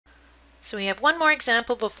So we have one more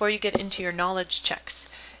example before you get into your knowledge checks.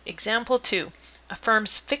 Example 2. A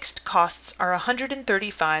firm's fixed costs are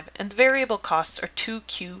 135 and the variable costs are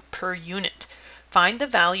 2Q per unit. Find the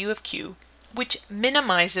value of Q which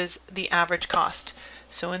minimizes the average cost.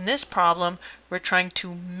 So in this problem, we're trying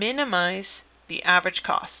to minimize the average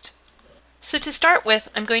cost. So to start with,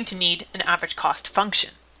 I'm going to need an average cost function.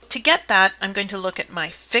 To get that, I'm going to look at my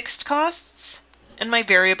fixed costs and my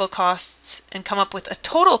variable costs and come up with a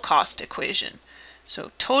total cost equation.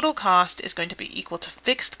 So total cost is going to be equal to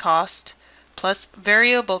fixed cost plus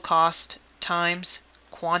variable cost times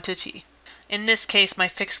quantity. In this case, my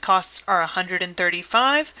fixed costs are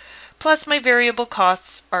 135 plus my variable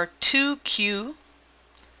costs are 2Q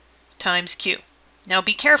times Q. Now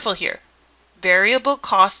be careful here. Variable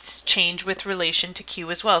costs change with relation to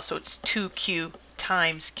Q as well, so it's 2Q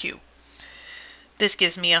times Q. This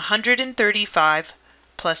gives me 135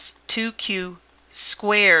 plus 2Q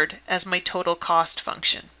squared as my total cost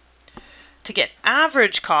function. To get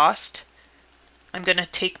average cost, I'm going to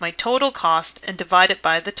take my total cost and divide it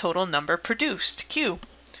by the total number produced, Q.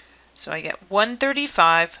 So I get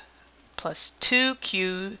 135 plus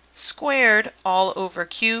 2Q squared all over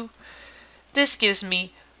Q. This gives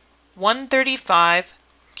me 135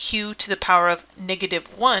 Q to the power of negative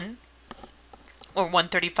 1, or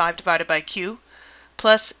 135 divided by Q,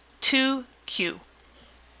 plus 2Q.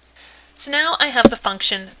 So now I have the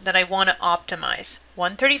function that I want to optimize,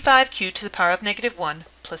 135Q to the power of negative 1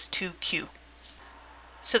 plus 2Q.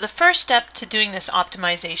 So the first step to doing this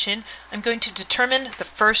optimization, I'm going to determine the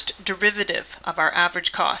first derivative of our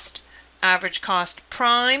average cost. Average cost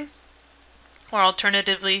prime, or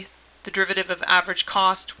alternatively, the derivative of average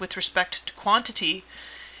cost with respect to quantity,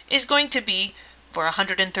 is going to be, for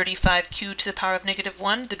 135Q to the power of negative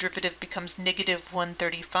 1, the derivative becomes negative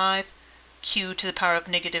 135 Q to the power of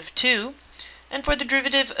negative 2, and for the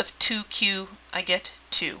derivative of 2Q, I get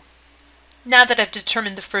 2. Now that I've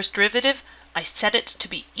determined the first derivative, I set it to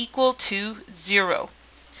be equal to 0,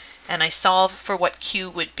 and I solve for what Q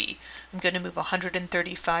would be. I'm going to move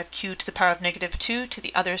 135Q to the power of negative 2 to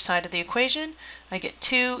the other side of the equation. I get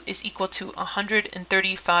 2 is equal to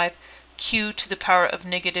 135Q to the power of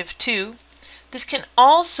negative 2. This can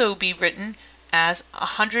also be written as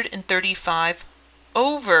 135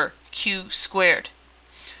 over Q squared.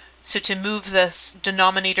 So to move this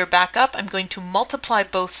denominator back up, I'm going to multiply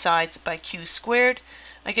both sides by Q squared.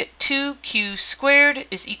 I get 2Q squared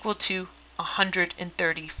is equal to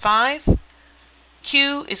 135.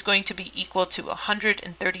 Q is going to be equal to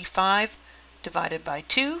 135 divided by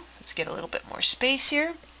 2. Let's get a little bit more space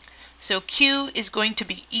here. So Q is going to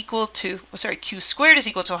be equal to, Q squared is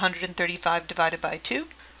equal to 135 divided by 2.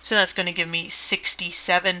 So that's going to give me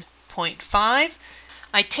 67.5.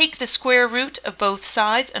 I take the square root of both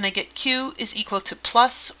sides and I get Q is equal to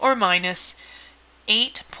plus or minus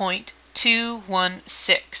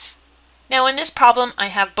 8.216. Now in this problem, I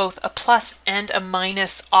have both a plus and a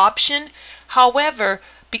minus option. However,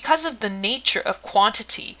 because of the nature of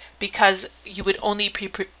quantity, because you would only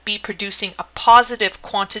be producing a positive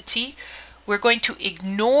quantity, we're going to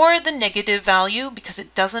ignore the negative value because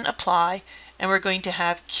it doesn't apply, and we're going to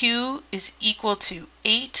have Q is equal to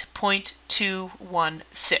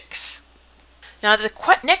 8.216. Now the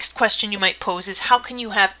next question you might pose is, how can you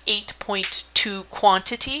have 8.2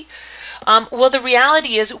 quantity? Well, the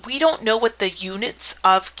reality is we don't know what the units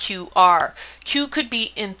of Q are. Q could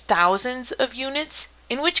be in thousands of units,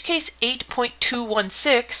 in which case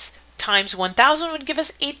 8.216 times 1,000 would give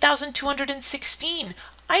us 8,216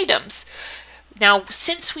 items. Now,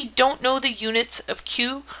 since we don't know the units of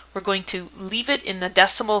Q, we're going to leave it in the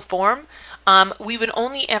decimal form. We would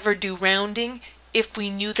only ever do rounding if we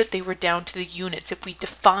knew that they were down to the units, if we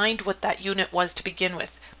defined what that unit was to begin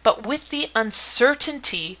with. But with the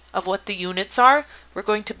uncertainty of what the units are, we're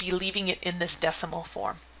going to be leaving it in this decimal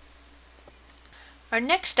form. Our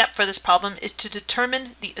next step for this problem is to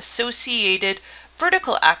determine the associated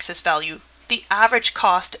vertical axis value, the average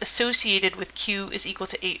cost associated with Q is equal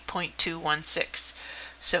to 8.216.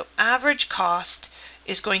 So average cost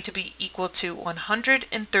is going to be equal to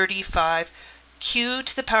 135 Q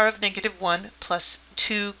to the power of negative 1 plus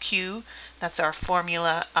 2Q. That's our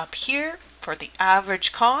formula up here for the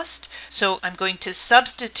average cost. So I'm going to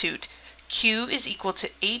substitute Q is equal to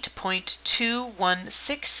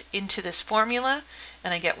 8.216 into this formula,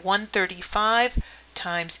 and I get 135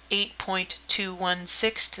 times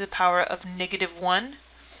 8.216 to the power of negative 1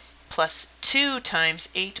 plus 2 times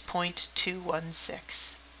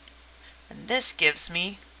 8.216. And this gives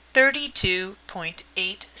me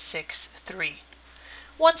 32.863.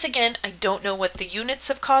 Once again, I don't know what the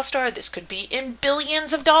units of cost are. This could be in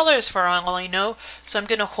billions of dollars for all I know, so I'm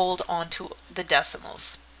going to hold on to the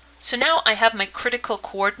decimals. So now I have my critical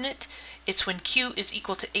coordinate. It's when Q is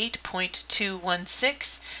equal to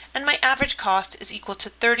 8.216 and my average cost is equal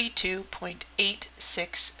to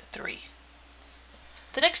 32.863.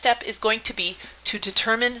 The next step is going to be to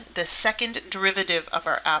determine the second derivative of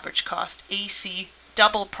our average cost, AC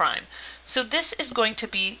double prime. So this is going to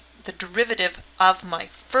be the derivative of my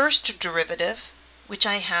first derivative, which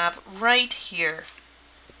I have right here.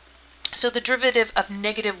 So the derivative of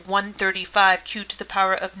negative 135 q to the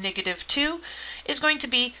power of negative 2 is going to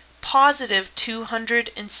be positive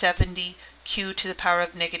 270 q to the power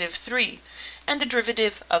of negative 3. And the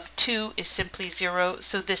derivative of 2 is simply 0,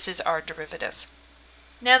 so this is our derivative.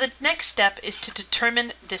 Now the next step is to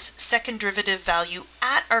determine this second derivative value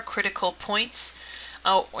at our critical points,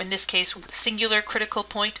 in this case singular critical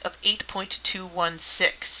point of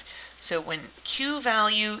 8.216. So when Q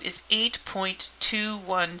value is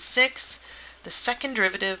 8.216, the second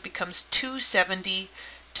derivative becomes 270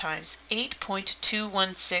 times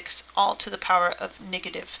 8.216 all to the power of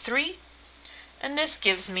negative 3, and this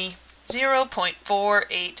gives me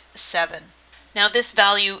 0.487. Now this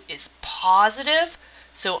value is positive,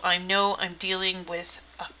 so I know I'm dealing with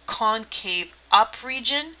a concave up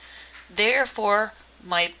region. Therefore,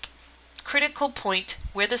 my critical point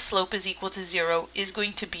where the slope is equal to 0 is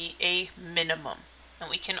going to be a minimum. And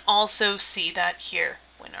we can also see that here.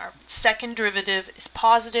 When our second derivative is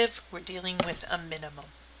positive, we're dealing with a minimum.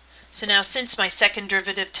 So now since my second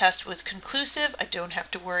derivative test was conclusive, I don't have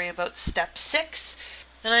to worry about step 6.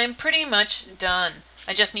 And I'm pretty much done.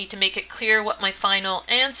 I just need to make it clear what my final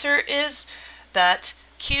answer is, that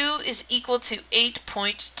Q is equal to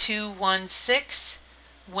 8.216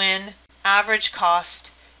 when average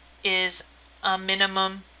cost is a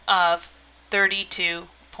minimum of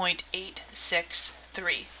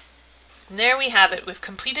 32.863. And there we have it. We've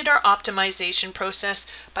completed our optimization process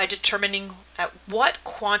by determining at what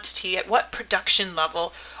quantity, at what production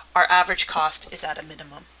level, our average cost is at a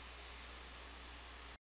minimum.